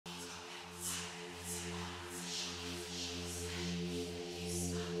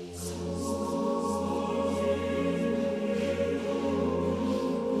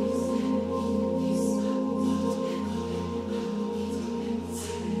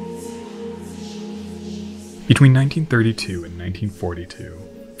Between 1932 and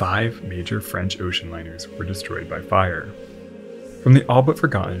 1942, 5 major French ocean liners were destroyed by fire. From the all but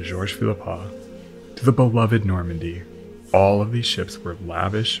forgotten Georges Philippar to the beloved Normandie, all of these ships were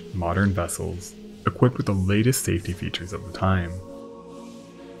lavish, modern vessels equipped with the latest safety features of the time.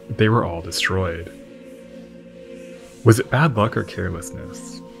 But they were all destroyed. Was it bad luck or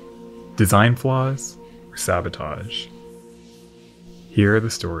carelessness? Design flaws or sabotage? Here are the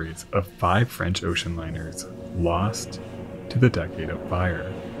stories of 5 French ocean liners lost to the decade of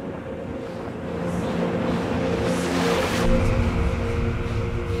fire.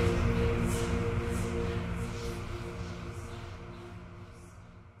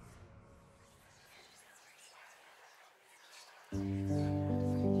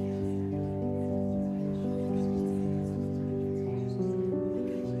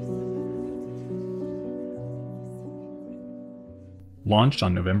 Launched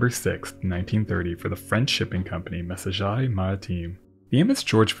on November 6, 1930 for the French shipping company Messageries Maritimes, the MS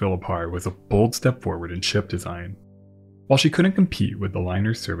Georges Philippar was a bold step forward in ship design. While she couldn't compete with the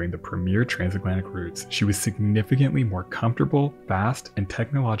liners serving the premier transatlantic routes, she was significantly more comfortable, fast, and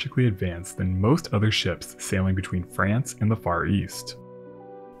technologically advanced than most other ships sailing between France and the Far East.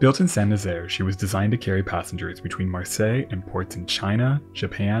 Built in Saint-Nazaire, she was designed to carry passengers between Marseille and ports in China,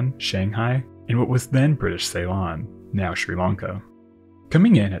 Japan, Shanghai, and what was then British Ceylon, now Sri Lanka.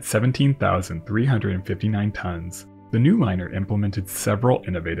 Coming in at 17,359 tons, the new liner implemented several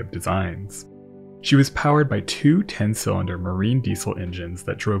innovative designs. She was powered by 2 10-cylinder marine diesel engines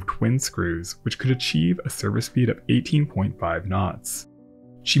that drove twin screws, which could achieve a service speed of 18.5 knots.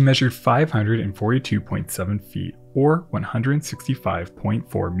 She measured 542.7 feet, or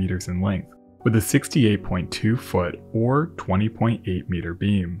 165.4 meters in length, with a 68.2 foot, or 20.8 meter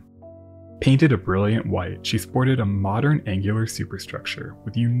beam. Painted a brilliant white, she sported a modern angular superstructure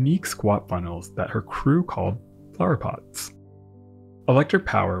with unique squat funnels that her crew called flower pots. Electric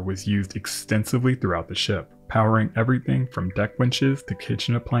power was used extensively throughout the ship, powering everything from deck winches to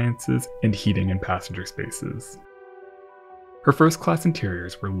kitchen appliances and heating in passenger spaces. Her first-class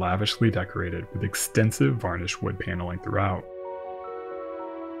interiors were lavishly decorated with extensive varnished wood paneling throughout.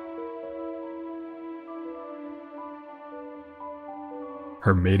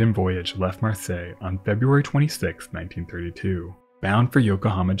 Her maiden voyage left Marseille on February 26, 1932, bound for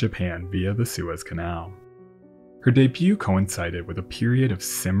Yokohama, Japan via the Suez Canal. Her debut coincided with a period of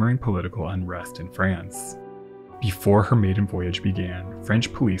simmering political unrest in France. Before her maiden voyage began,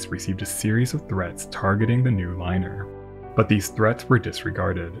 French police received a series of threats targeting the new liner. But these threats were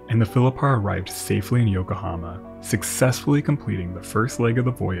disregarded, and the Philippar arrived safely in Yokohama, successfully completing the first leg of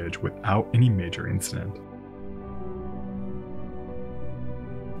the voyage without any major incident.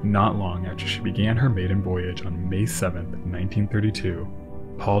 Not long after she began her maiden voyage on May 7, 1932,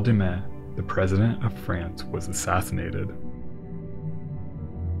 Paul de Metz, the president of France, was assassinated.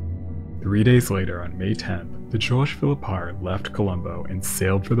 3 days later, on May 10th, the Georges Philippar left Colombo and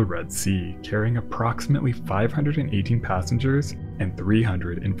sailed for the Red Sea, carrying approximately 518 passengers and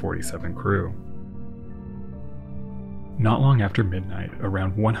 347 crew. Not long after midnight,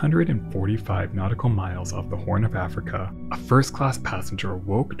 around 145 nautical miles off the Horn of Africa, a first-class passenger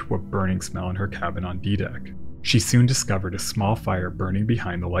awoke to a burning smell in her cabin on D-deck. She soon discovered a small fire burning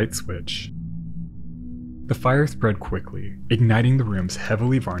behind the light switch. The fire spread quickly, igniting the room's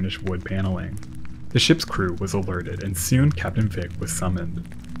heavily varnished wood paneling. The ship's crew was alerted, and soon Captain Vic was summoned.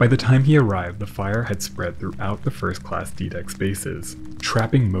 By the time he arrived, the fire had spread throughout the first-class D-deck spaces,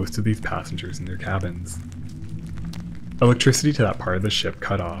 trapping most of these passengers in their cabins. Electricity to that part of the ship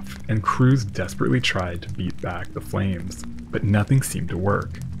cut off, and crews desperately tried to beat back the flames, but nothing seemed to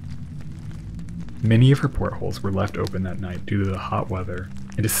work. Many of her portholes were left open that night due to the hot weather,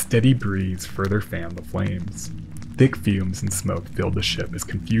 and a steady breeze further fanned the flames. Thick fumes and smoke filled the ship as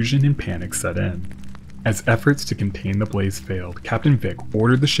confusion and panic set in. As efforts to contain the blaze failed, Captain Vic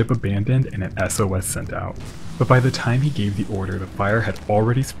ordered the ship abandoned and an SOS sent out. But by the time he gave the order, the fire had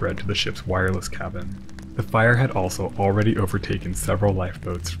already spread to the ship's wireless cabin. The fire had also already overtaken several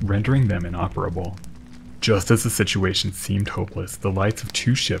lifeboats, rendering them inoperable. Just as the situation seemed hopeless, the lights of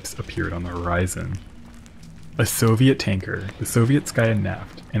 2 ships appeared on the horizon. A Soviet tanker, the Sovietskaya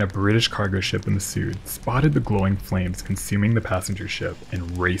Neft, and a British cargo ship, the Masud, spotted the glowing flames consuming the passenger ship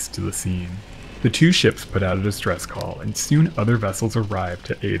and raced to the scene. The 2 ships put out a distress call, and soon other vessels arrived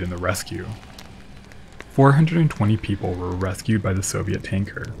to aid in the rescue. 420 people were rescued by the Soviet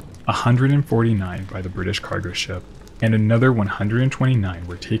tanker, 149 by the British cargo ship, and another 129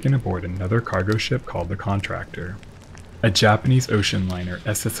 were taken aboard another cargo ship called the Contractor. A Japanese ocean liner,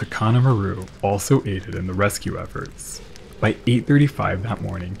 SS Hakana Maru, also aided in the rescue efforts. By 8:35 that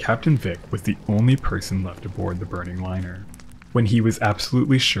morning, Captain Vic was the only person left aboard the burning liner. When he was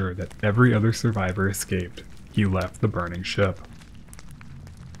absolutely sure that every other survivor escaped, he left the burning ship.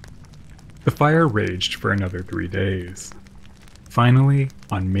 The fire raged for another 3 days. Finally,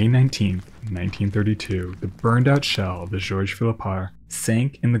 on May 19, 1932, the burned-out shell of the Georges Philippar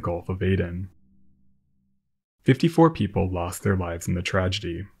sank in the Gulf of Aden. 54 people lost their lives in the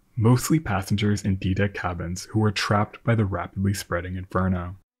tragedy, mostly passengers in D-deck cabins who were trapped by the rapidly spreading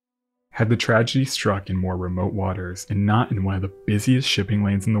inferno. Had the tragedy struck in more remote waters and not in one of the busiest shipping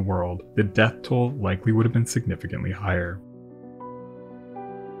lanes in the world, the death toll likely would have been significantly higher.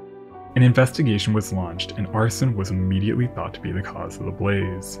 An investigation was launched and arson was immediately thought to be the cause of the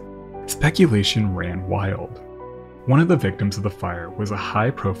blaze. Speculation ran wild. One of the victims of the fire was a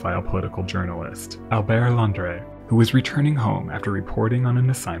high-profile political journalist, Albert Landré, who was returning home after reporting on an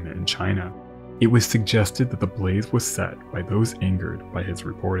assignment in China. It was suggested that the blaze was set by those angered by his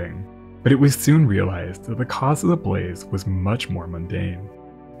reporting. But it was soon realized that the cause of the blaze was much more mundane.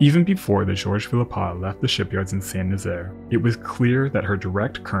 Even before the Georges Philippar left the shipyards in Saint-Nazaire, it was clear that her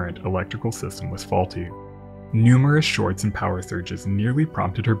direct current electrical system was faulty. Numerous shorts and power surges nearly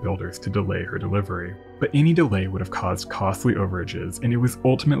prompted her builders to delay her delivery, but any delay would have caused costly overages, and it was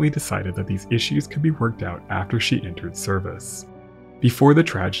ultimately decided that these issues could be worked out after she entered service. Before the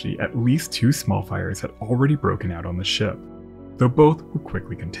tragedy, at least 2 small fires had already broken out on the ship, though both were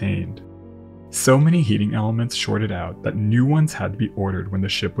quickly contained. So many heating elements shorted out that new ones had to be ordered when the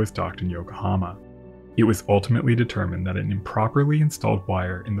ship was docked in Yokohama. It was ultimately determined that an improperly installed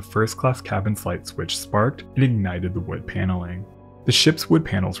wire in the first-class cabin's light switch sparked and ignited the wood paneling. The ship's wood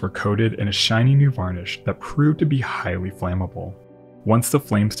panels were coated in a shiny new varnish that proved to be highly flammable. Once the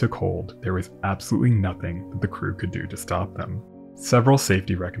flames took hold, there was absolutely nothing that the crew could do to stop them. Several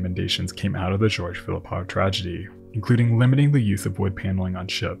safety recommendations came out of the Georges Philippar tragedy, including limiting the use of wood paneling on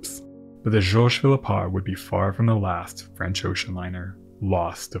ships. But the Georges Philippar would be far from the last French ocean liner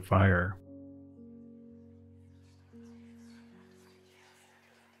lost to fire.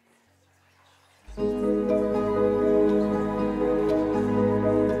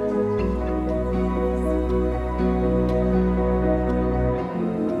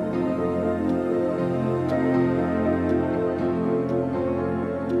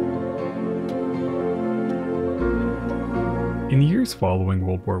 In the years following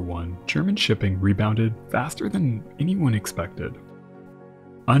World War I, German shipping rebounded faster than anyone expected.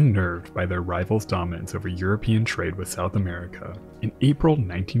 Unnerved by their rivals' dominance over European trade with South America, in April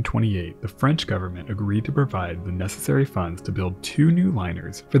 1928, the French government agreed to provide the necessary funds to build 2 new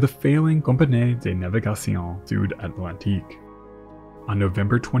liners for the failing Compagnie de Navigation Sud-Atlantique. On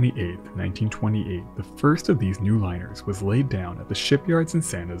November 28, 1928, the first of these new liners was laid down at the shipyards in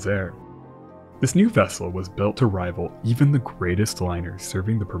Saint-Nazaire. This new vessel was built to rival even the greatest liners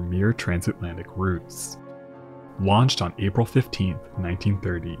serving the premier transatlantic routes. Launched on April 15,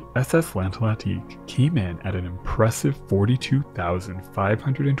 1930, SS L'Atlantique came in at an impressive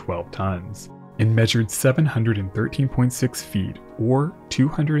 42,512 tons and measured 713.6 feet or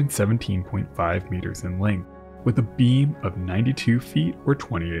 217.5 meters in length, with a beam of 92 feet or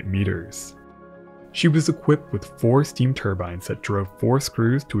 28 meters. She was equipped with 4 steam turbines that drove 4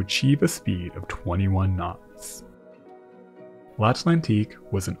 screws to achieve a speed of 21 knots. L'Atlantique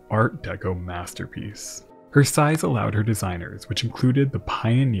was an Art Deco masterpiece. Her size allowed her designers, which included the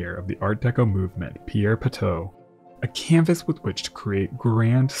pioneer of the Art Deco movement, Pierre Pateau, a canvas with which to create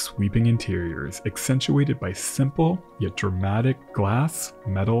grand, sweeping interiors accentuated by simple yet dramatic glass,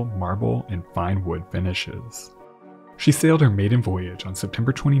 metal, marble, and fine wood finishes. She sailed her maiden voyage on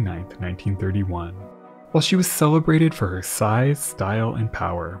September 29, 1931. While she was celebrated for her size, style, and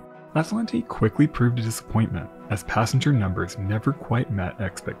power, L'Atlantique quickly proved a disappointment, as passenger numbers never quite met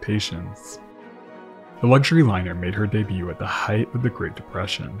expectations. The luxury liner made her debut at the height of the Great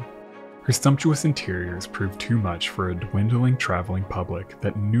Depression. Her sumptuous interiors proved too much for a dwindling traveling public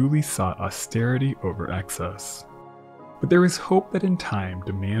that newly sought austerity over excess. But there was hope that in time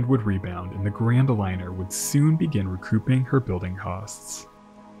demand would rebound and the grand liner would soon begin recouping her building costs.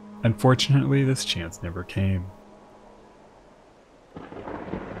 Unfortunately, this chance never came.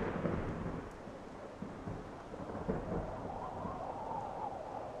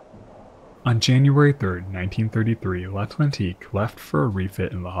 On January 3, 1933, L'Atlantique left for a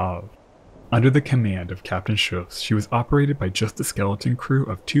refit in Le Havre. Under the command of Captain Chausha, she was operated by just a skeleton crew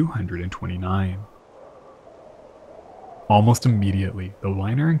of 229. Almost immediately, the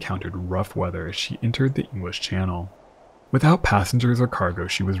liner encountered rough weather as she entered the English Channel. Without passengers or cargo,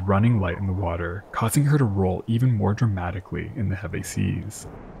 she was running light in the water, causing her to roll even more dramatically in the heavy seas.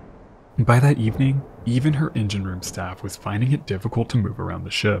 And by that evening, even her engine room staff was finding it difficult to move around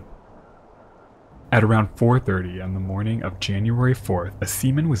the ship. At around 4:30 on the morning of January 4th, a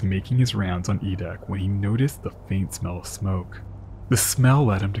seaman was making his rounds on E-deck when he noticed the faint smell of smoke. The smell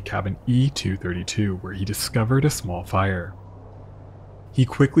led him to cabin E-232, where he discovered a small fire. He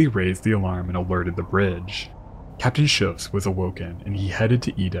quickly raised the alarm and alerted the bridge. Captain Schoofs was awoken, and he headed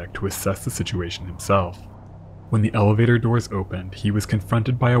to E-deck to assess the situation himself. When the elevator doors opened, he was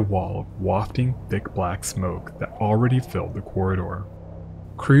confronted by a wall of wafting thick black smoke that already filled the corridor.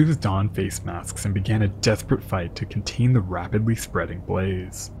 Crews donned face masks and began a desperate fight to contain the rapidly spreading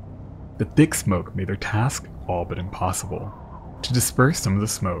blaze. The thick smoke made their task all but impossible. To disperse some of the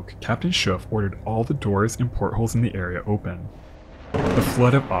smoke, Captain Schoofs ordered all the doors and portholes in the area open. The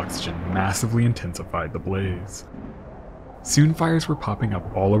flood of oxygen massively intensified the blaze. Soon fires were popping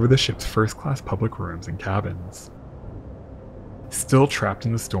up all over the ship's first-class public rooms and cabins. Still trapped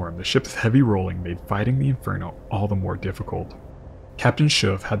in the storm, the ship's heavy rolling made fighting the inferno all the more difficult. Captain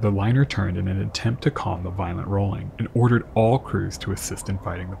Schoofs had the liner turned in an attempt to calm the violent rolling and ordered all crews to assist in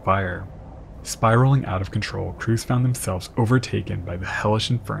fighting the fire. Spiraling out of control, crews found themselves overtaken by the hellish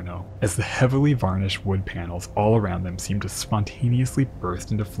inferno as the heavily varnished wood panels all around them seemed to spontaneously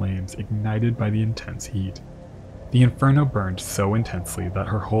burst into flames ignited by the intense heat. The inferno burned so intensely that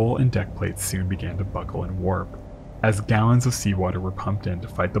her hull and deck plates soon began to buckle and warp. As gallons of seawater were pumped in to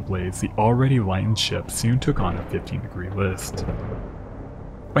fight the blaze, the already lightened ship soon took on a 15-degree list.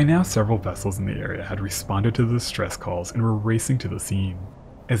 By now, several vessels in the area had responded to the distress calls and were racing to the scene.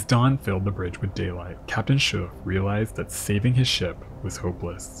 As dawn filled the bridge with daylight, Captain Schoofs realized that saving his ship was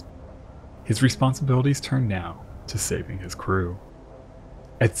hopeless. His responsibilities turned now to saving his crew.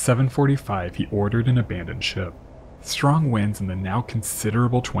 At 7:45, he ordered an abandoned ship. Strong winds and the now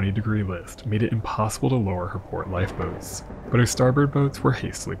considerable 20-degree list made it impossible to lower her port lifeboats, but her starboard boats were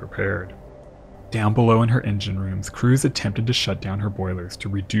hastily prepared. Down below in her engine rooms, crews attempted to shut down her boilers to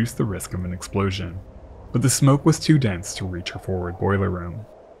reduce the risk of an explosion, but the smoke was too dense to reach her forward boiler room.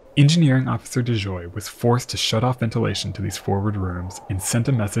 Engineering Officer DeJoy was forced to shut off ventilation to these forward rooms and sent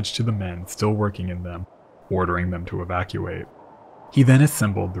a message to the men still working in them, ordering them to evacuate. He then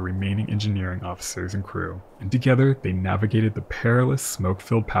assembled the remaining engineering officers and crew, and together they navigated the perilous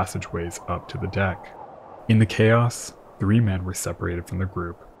smoke-filled passageways up to the deck. In the chaos, 3 men were separated from the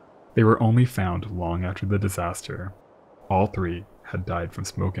group. They were only found long after the disaster. All 3 had died from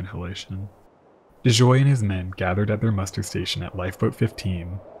smoke inhalation. DeJoy and his men gathered at their muster station at Lifeboat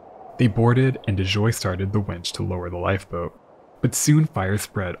 15. They boarded, and DeJoy started the winch to lower the lifeboat, but soon fire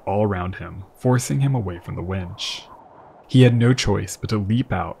spread all around him, forcing him away from the winch. He had no choice but to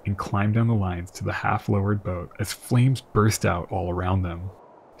leap out and climb down the lines to the half-lowered boat as flames burst out all around them.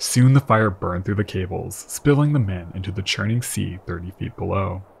 Soon the fire burned through the cables, spilling the men into the churning sea 30 feet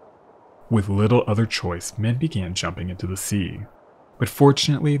below. With little other choice, men began jumping into the sea, but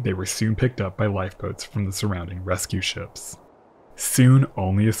fortunately they were soon picked up by lifeboats from the surrounding rescue ships. Soon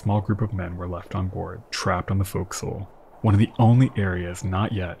only a small group of men were left on board, trapped on the forecastle, one of the only areas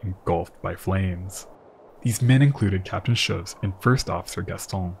not yet engulfed by flames. These men included Captain Schoofs and First Officer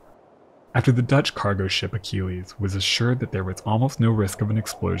Gaston. After the Dutch cargo ship Achilles was assured that there was almost no risk of an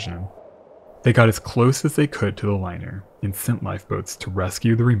explosion, they got as close as they could to the liner and sent lifeboats to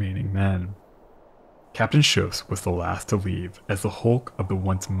rescue the remaining men. Captain Schoofs was the last to leave as the hulk of the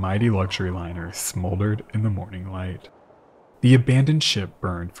once mighty luxury liner smoldered in the morning light. The abandoned ship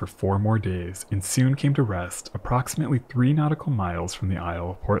burned for 4 more days and soon came to rest approximately 3 nautical miles from the Isle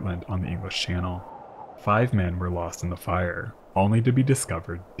of Portland on the English Channel. 5 men were lost in the fire, only to be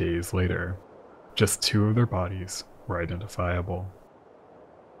discovered days later. Just 2 of their bodies were identifiable.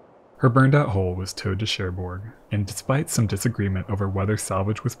 Her burned-out hull was towed to Cherbourg, and despite some disagreement over whether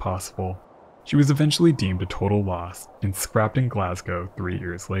salvage was possible, she was eventually deemed a total loss and scrapped in Glasgow 3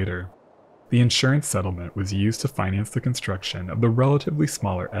 years later. The insurance settlement was used to finance the construction of the relatively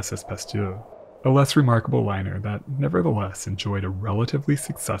smaller SS Pasteur, a less remarkable liner that nevertheless enjoyed a relatively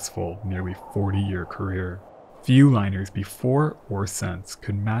successful nearly 40-year career. Few liners before or since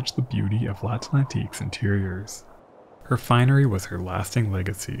could match the beauty of L'Atlantique's interiors. Her finery was her lasting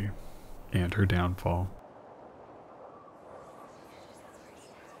legacy and her downfall.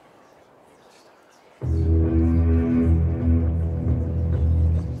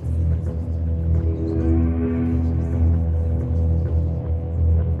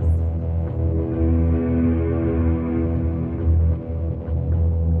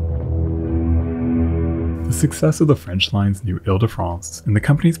 The success of the French line's new Ile-de-France and the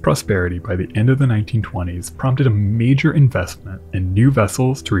company's prosperity by the end of the 1920s prompted a major investment in new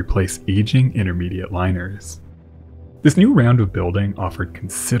vessels to replace aging intermediate liners. This new round of building offered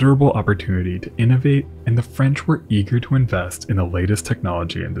considerable opportunity to innovate, and the French were eager to invest in the latest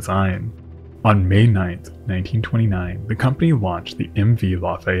technology and design. On May 9, 1929, the company launched the MV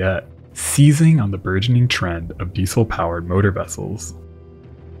Lafayette, seizing on the burgeoning trend of diesel-powered motor vessels.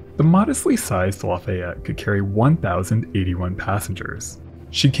 The modestly sized Lafayette could carry 1,081 passengers.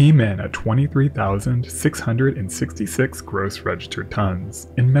 She came in at 23,666 gross registered tons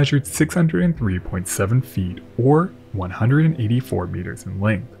and measured 603.7 feet or 184 meters in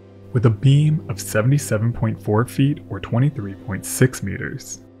length, with a beam of 77.4 feet or 23.6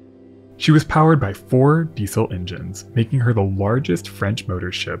 meters. She was powered by 4 diesel engines, making her the largest French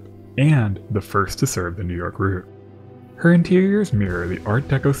motor ship and the first to serve the New York route. Her interiors mirror the Art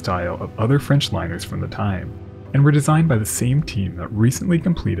Deco style of other French liners from the time, and were designed by the same team that recently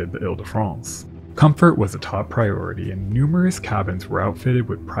completed the Ile-de-France. Comfort was a top priority, and numerous cabins were outfitted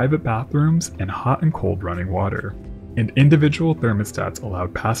with private bathrooms and hot and cold running water, and individual thermostats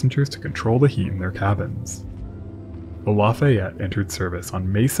allowed passengers to control the heat in their cabins. The Lafayette entered service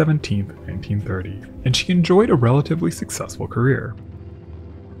on May 17, 1930, and she enjoyed a relatively successful career.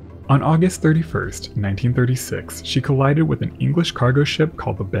 On August 31, 1936, she collided with an English cargo ship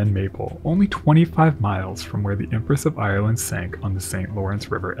called the Ben Maple, only 25 miles from where the Empress of Ireland sank on the St. Lawrence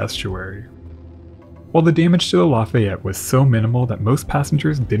River estuary. While the damage to the Lafayette was so minimal that most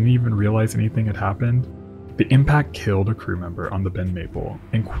passengers didn't even realize anything had happened, the impact killed a crew member on the Ben Maple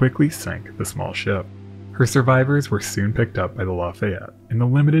and quickly sank the small ship. Her survivors were soon picked up by the Lafayette, and the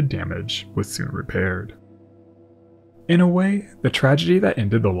limited damage was soon repaired. In a way, the tragedy that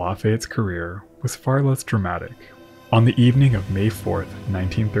ended the Lafayette's career was far less dramatic. On the evening of May 4,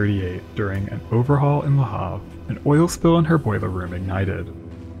 1938, during an overhaul in Le Havre, an oil spill in her boiler room ignited.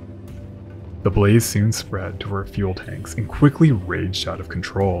 The blaze soon spread to her fuel tanks and quickly raged out of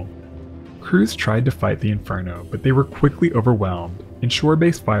control. Crews tried to fight the inferno, but they were quickly overwhelmed, and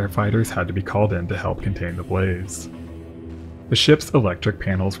shore-based firefighters had to be called in to help contain the blaze. The ship's electric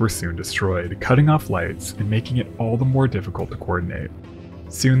panels were soon destroyed, cutting off lights and making it all the more difficult to coordinate.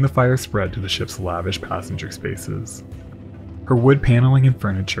 Soon the fire spread to the ship's lavish passenger spaces. Her wood paneling and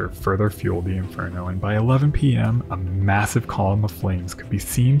furniture further fueled the inferno, and by 11 p.m., a massive column of flames could be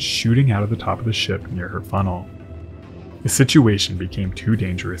seen shooting out of the top of the ship near her funnel. The situation became too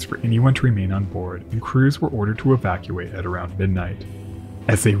dangerous for anyone to remain on board, and crews were ordered to evacuate at around midnight.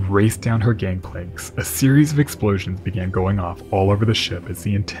 As they raced down her gangplanks, a series of explosions began going off all over the ship as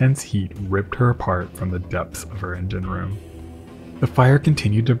the intense heat ripped her apart from the depths of her engine room. The fire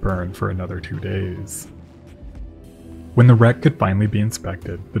continued to burn for another 2 days. When the wreck could finally be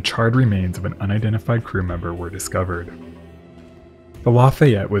inspected, the charred remains of an unidentified crew member were discovered. The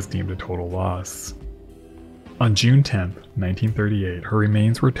Lafayette was deemed a total loss. On June 10, 1938, her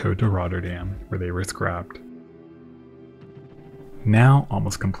remains were towed to Rotterdam, where they were scrapped. Now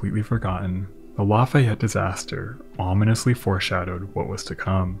almost completely forgotten, the Lafayette disaster ominously foreshadowed what was to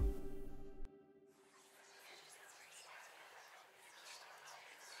come.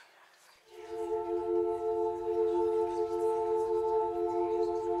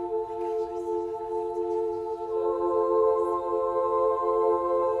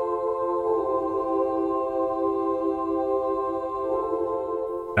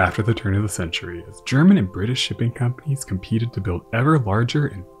 After the turn of the century, as German and British shipping companies competed to build ever larger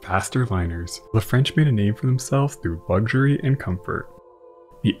and faster liners, the French made a name for themselves through luxury and comfort.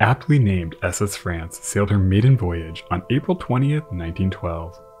 The aptly named SS France sailed her maiden voyage on April 20th,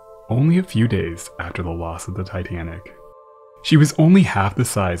 1912, only a few days after the loss of the Titanic. She was only half the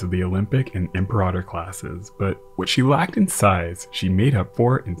size of the Olympic and Imperator classes, but what she lacked in size, she made up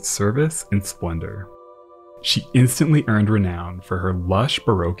for in service and splendor. She instantly earned renown for her lush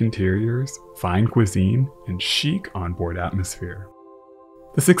Baroque interiors, fine cuisine, and chic onboard atmosphere.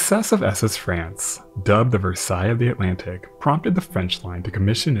 The success of SS France, dubbed the Versailles of the Atlantic, prompted the French line to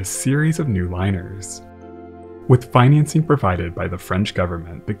commission a series of new liners. With financing provided by the French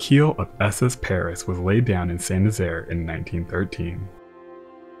government, the keel of SS Paris was laid down in Saint-Nazaire in 1913.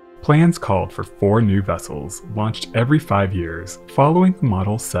 Plans called for 4 new vessels, launched every 5 years, following the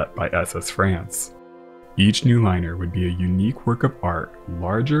model set by SS France. Each new liner would be a unique work of art,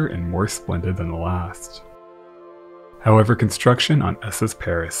 larger and more splendid than the last. However, construction on SS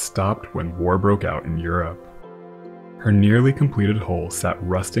Paris stopped when war broke out in Europe. Her nearly completed hull sat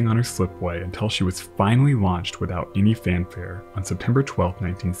rusting on her slipway until she was finally launched without any fanfare on September 12,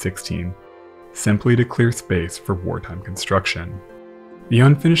 1916, simply to clear space for wartime construction. The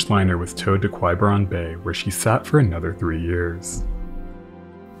unfinished liner was towed to Quiberon Bay, where she sat for another 3 years.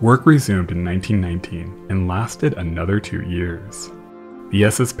 Work resumed in 1919 and lasted another 2 years. the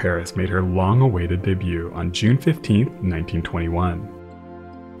SS Paris made her long-awaited debut on June 15, 1921.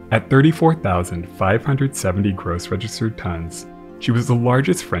 At 34,570 gross registered tons, she was the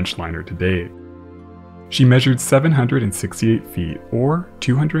largest French liner to date. She measured 768 feet, or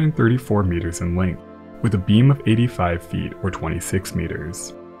 234 meters in length, with a beam of 85 feet, or 26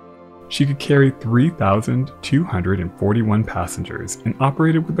 meters. She could carry 3,241 passengers and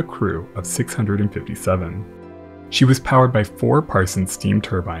operated with a crew of 657. She was powered by 4 Parsons steam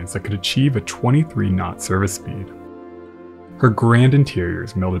turbines that could achieve a 23-knot service speed. Her grand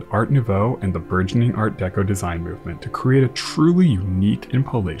interiors melded Art Nouveau and the burgeoning Art Deco design movement to create a truly unique and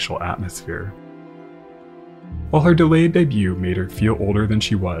palatial atmosphere. While her delayed debut made her feel older than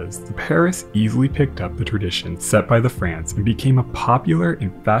she was, the Paris easily picked up the tradition set by the France and became a popular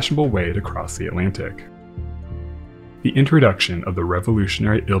and fashionable way to cross the Atlantic. The introduction of the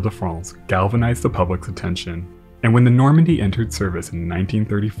revolutionary Ile-de-France galvanized the public's attention, and when the Normandie entered service in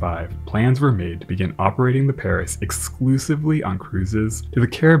 1935, plans were made to begin operating the Paris exclusively on cruises to the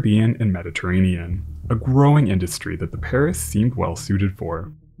Caribbean and Mediterranean, a growing industry that the Paris seemed well suited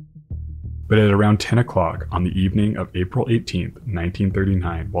for. But at around 10 o'clock on the evening of April 18,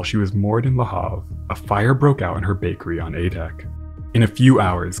 1939, while she was moored in Le Havre, a fire broke out in her bakery on A deck. In a few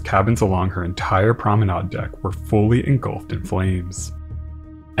hours, cabins along her entire promenade deck were fully engulfed in flames.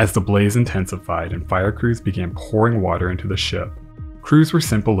 As the blaze intensified and fire crews began pouring water into the ship, crews were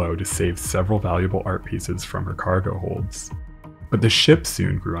sent below to save several valuable art pieces from her cargo holds. But the ship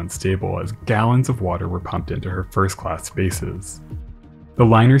soon grew unstable as gallons of water were pumped into her first-class spaces. The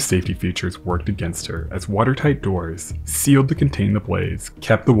liner's safety features worked against her as watertight doors, sealed to contain the blaze,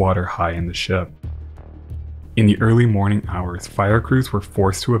 kept the water high in the ship. In the early morning hours, fire crews were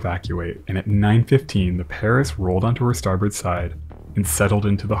forced to evacuate, and at 9:15 the Paris rolled onto her starboard side and settled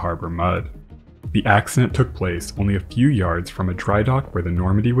into the harbor mud. The accident took place only a few yards from a dry dock where the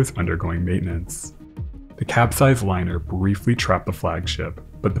Normandie was undergoing maintenance. The capsized liner briefly trapped the flagship,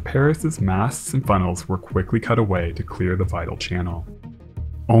 but the Paris's masts and funnels were quickly cut away to clear the vital channel.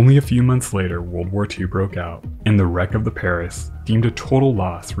 Only a few months later, World War II broke out, and the wreck of the Paris, deemed a total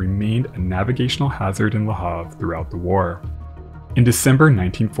loss, remained a navigational hazard in Le Havre throughout the war. In December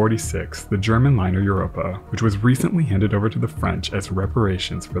 1946, the German liner Europa, which was recently handed over to the French as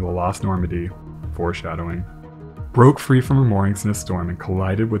reparations for the lost Normandy, foreshadowing, broke free from her moorings in a storm and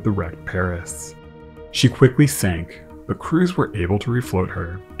collided with the wrecked Paris. She quickly sank, but crews were able to refloat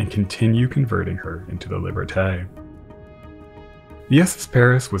her and continue converting her into the Liberté. The SS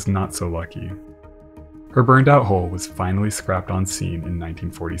Paris was not so lucky. Her burned-out hull was finally scrapped on scene in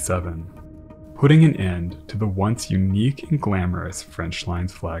 1947, putting an end to the once unique and glamorous French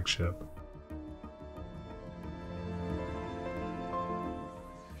line's flagship.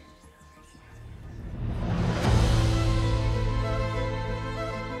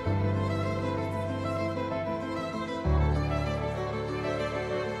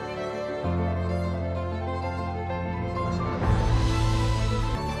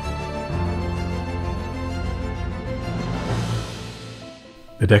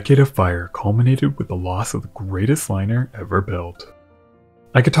 The decade of fire culminated with the loss of the greatest liner ever built.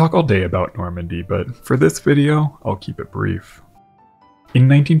 I could talk all day about Normandie, but for this video, I'll keep it brief. In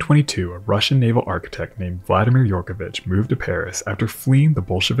 1922, a Russian naval architect named Vladimir Yurkovich moved to Paris after fleeing the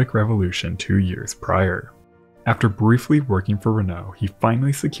Bolshevik Revolution 2 years prior. After briefly working for Renault, he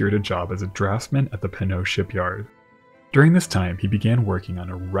finally secured a job as a draftsman at the Pinot shipyard. During this time, he began working on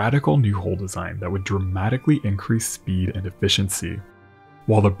a radical new hull design that would dramatically increase speed and efficiency.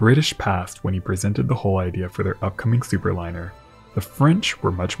 While the British passed when he presented the whole idea for their upcoming superliner, the French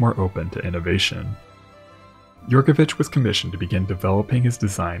were much more open to innovation. Yurkovich was commissioned to begin developing his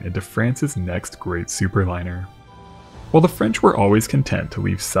design into France's next great superliner. While the French were always content to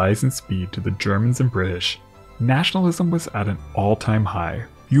leave size and speed to the Germans and British, nationalism was at an all-time high,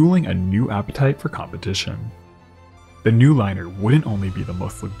 fueling a new appetite for competition. The new liner wouldn't only be the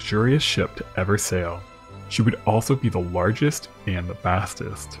most luxurious ship to ever sail, she would also be the largest and the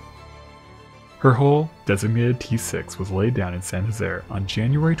fastest. Her hull, designated T6, was laid down in Saint-Nazaire on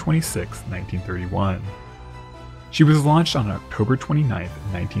January 26, 1931. She was launched on October 29,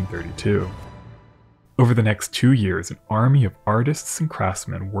 1932. Over the next 2 years, an army of artists and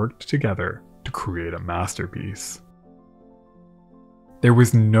craftsmen worked together to create a masterpiece. There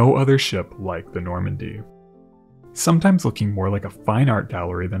was no other ship like the Normandie. Sometimes looking more like a fine art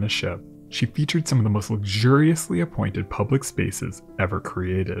gallery than a ship, she featured some of the most luxuriously appointed public spaces ever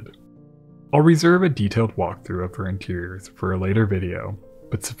created. I'll reserve a detailed walkthrough of her interiors for a later video,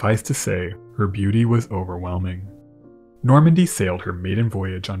 but suffice to say, her beauty was overwhelming. Normandie sailed her maiden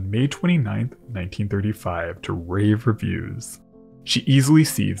voyage on May 29, 1935 to rave reviews. She easily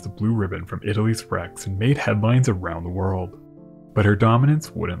seized the blue ribbon from Italy's wrecks and made headlines around the world. But her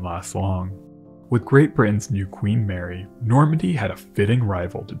dominance wouldn't last long. With Great Britain's new Queen Mary, Normandie had a fitting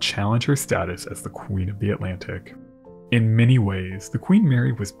rival to challenge her status as the Queen of the Atlantic. In many ways, the Queen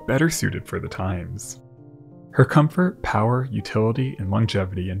Mary was better suited for the times. Her comfort, power, utility, and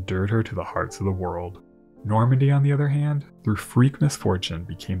longevity endeared her to the hearts of the world. Normandie, on the other hand, through freak misfortune,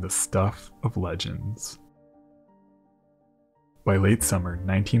 became the stuff of legends. By late summer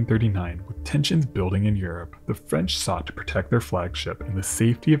 1939, with tensions building in Europe, the French sought to protect their flagship in the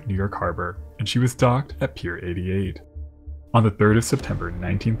safety of New York Harbor, and she was docked at Pier 88. On the 3rd of September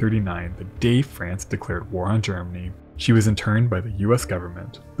 1939, the day France declared war on Germany, she was interned by the US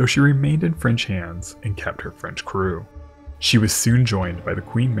government, though she remained in French hands and kept her French crew. She was soon joined by the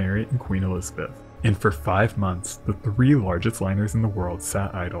Queen Mary and Queen Elizabeth, and for 5 months, the 3 largest liners in the world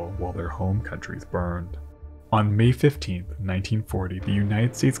sat idle while their home countries burned. On May 15, 1940, the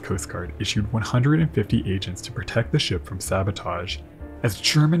United States Coast Guard issued 150 agents to protect the ship from sabotage, as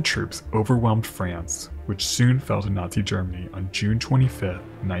German troops overwhelmed France, which soon fell to Nazi Germany on June 25,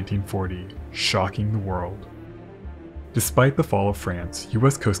 1940, shocking the world. Despite the fall of France,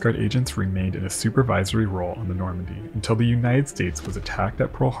 US Coast Guard agents remained in a supervisory role on the Normandie until the United States was attacked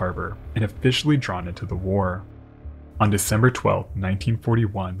at Pearl Harbor and officially drawn into the war. On December 12,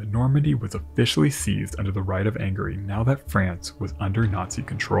 1941, the Normandie was officially seized under the Right of Angry now that France was under Nazi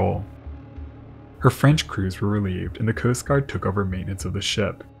control. Her French crews were relieved and the Coast Guard took over maintenance of the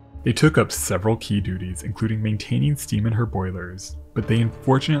ship. They took up several key duties, including maintaining steam in her boilers, but they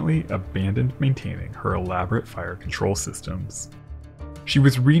unfortunately abandoned maintaining her elaborate fire control systems. She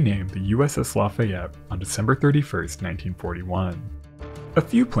was renamed the USS Lafayette on December 31, 1941. A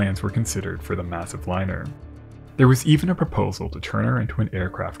few plans were considered for the massive liner. There was even a proposal to turn her into an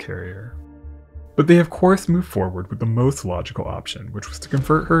aircraft carrier. But they of course moved forward with the most logical option, which was to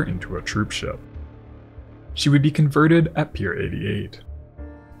convert her into a troop ship. She would be converted at Pier 88.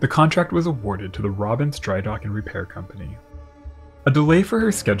 The contract was awarded to the Robbins Dry Dock and Repair Company. A delay for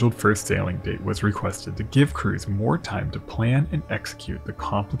her scheduled first sailing date was requested to give crews more time to plan and execute the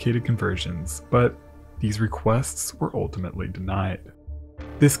complicated conversions, but these requests were ultimately denied.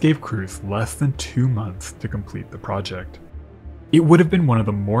 This gave crews less than 2 months to complete the project. It would have been one of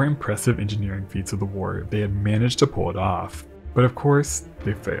the more impressive engineering feats of the war if they had managed to pull it off, but of course,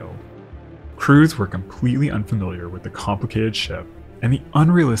 they failed. Crews were completely unfamiliar with the complicated ship, and the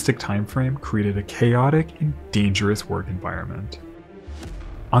unrealistic time frame created a chaotic and dangerous work environment.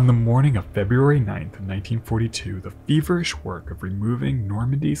 On the morning of February 9, 1942, the feverish work of removing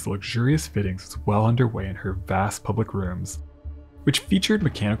Normandie's luxurious fittings was well underway in her vast public rooms, which featured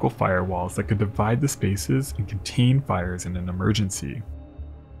mechanical firewalls that could divide the spaces and contain fires in an emergency.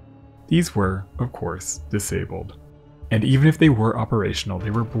 These were, of course, disabled. And even if they were operational,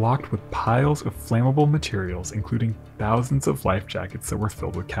 they were blocked with piles of flammable materials, including thousands of life jackets that were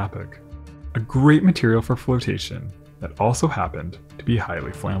filled with Kapik, a great material for flotation that also happened to be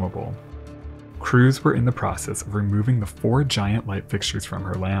highly flammable. Crews were in the process of removing the 4 giant light fixtures from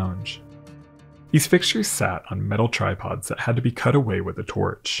her lounge. These fixtures sat on metal tripods that had to be cut away with a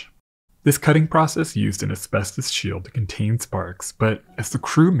torch. This cutting process used an asbestos shield to contain sparks, but as the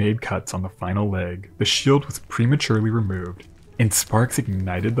crew made cuts on the final leg, the shield was prematurely removed, and sparks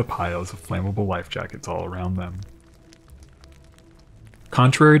ignited the piles of flammable life jackets all around them.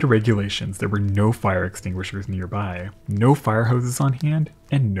 Contrary to regulations, there were no fire extinguishers nearby, no fire hoses on hand,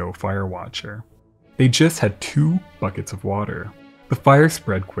 and no fire watcher. They just had 2 buckets of water. The fire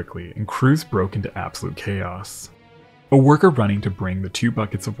spread quickly, and crews broke into absolute chaos. A worker running to bring the 2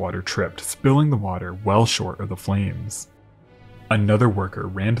 buckets of water tripped, spilling the water well short of the flames. Another worker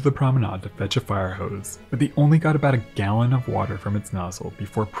ran to the promenade to fetch a fire hose, but they only got about a gallon of water from its nozzle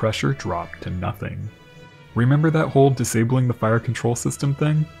before pressure dropped to nothing. Remember that whole disabling the fire control system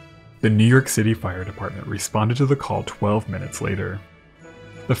thing? The New York City Fire Department responded to the call 12 minutes later.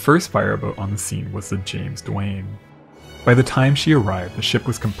 The first fireboat on the scene was the James Duane. By the time she arrived, the ship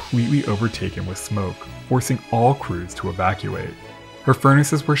was completely overtaken with smoke, forcing all crews to evacuate. Her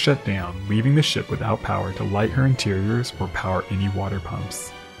furnaces were shut down, leaving the ship without power to light her interiors or power any water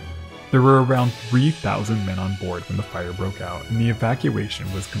pumps. There were around 3,000 men on board when the fire broke out, and the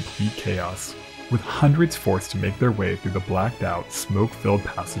evacuation was complete chaos, with hundreds forced to make their way through the blacked out, smoke-filled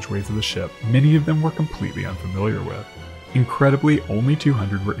passageways of the ship many of them were completely unfamiliar with. Incredibly, only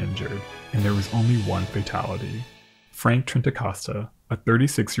 200 were injured, and there was only 1 fatality. Frank Trentacosta, a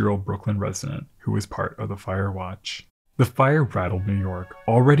 36-year-old Brooklyn resident who was part of the fire watch. The fire rattled New York,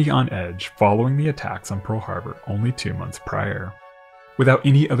 already on edge following the attacks on Pearl Harbor only 2 months prior. Without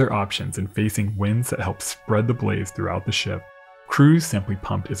any other options and facing winds that helped spread the blaze throughout the ship, Crews simply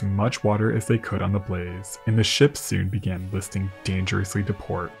pumped as much water as they could on the blaze, and the ship soon began listing dangerously to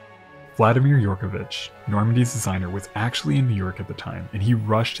port. Vladimir Yorkovich, Normandie's designer, was actually in New York at the time, and he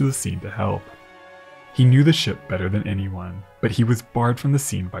rushed to the scene to help. He knew the ship better than anyone, but he was barred from the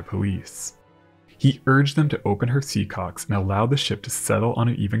scene by police. He urged them to open her seacocks and allow the ship to settle on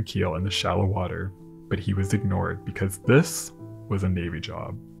an even keel in the shallow water, but he was ignored because this was a Navy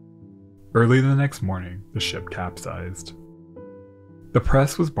job. Early the next morning, the ship capsized. The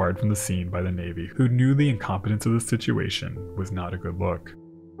press was barred from the scene by the Navy, who knew the incompetence of the situation was not a good look.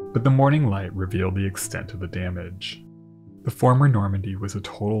 But the morning light revealed the extent of the damage. The former Normandie was a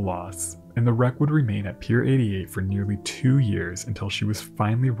total loss, and the wreck would remain at Pier 88 for nearly 2 years until she was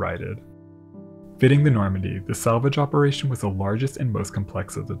finally righted. Fitting the Normandie, the salvage operation was the largest and most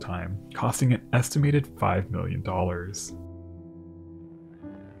complex at the time, costing an estimated $5 million.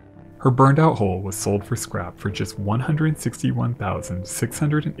 Her burned out hull was sold for scrap for just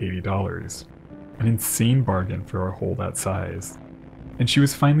 $161,680, an insane bargain for a hull that size, and she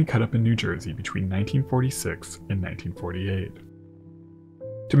was finally cut up in New Jersey between 1946 and 1948.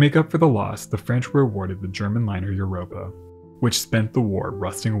 To make up for the loss, the French were awarded the German liner Europa, which spent the war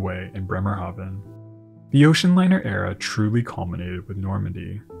rusting away in Bremerhaven. The ocean liner era truly culminated with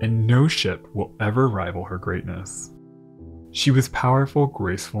Normandie, and no ship will ever rival her greatness. She was powerful,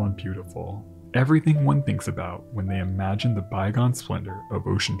 graceful, and beautiful, everything one thinks about when they imagine the bygone splendor of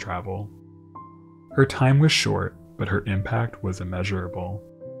ocean travel. Her time was short, but her impact was immeasurable.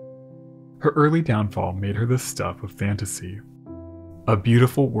 Her early downfall made her the stuff of fantasy, a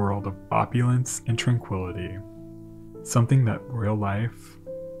beautiful world of opulence and tranquility, something that real life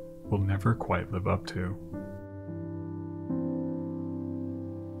will never quite live up to.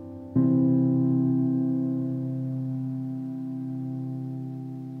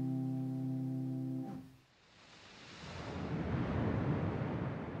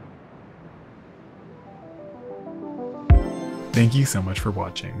 Thank you so much for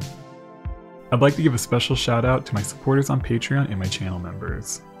watching. I'd like to give a special shout out to my supporters on Patreon and my channel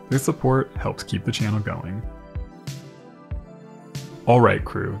members. Their support helps keep the channel going. Alright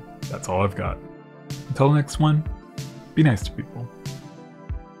crew, that's all I've got. Until the next one, be nice to people.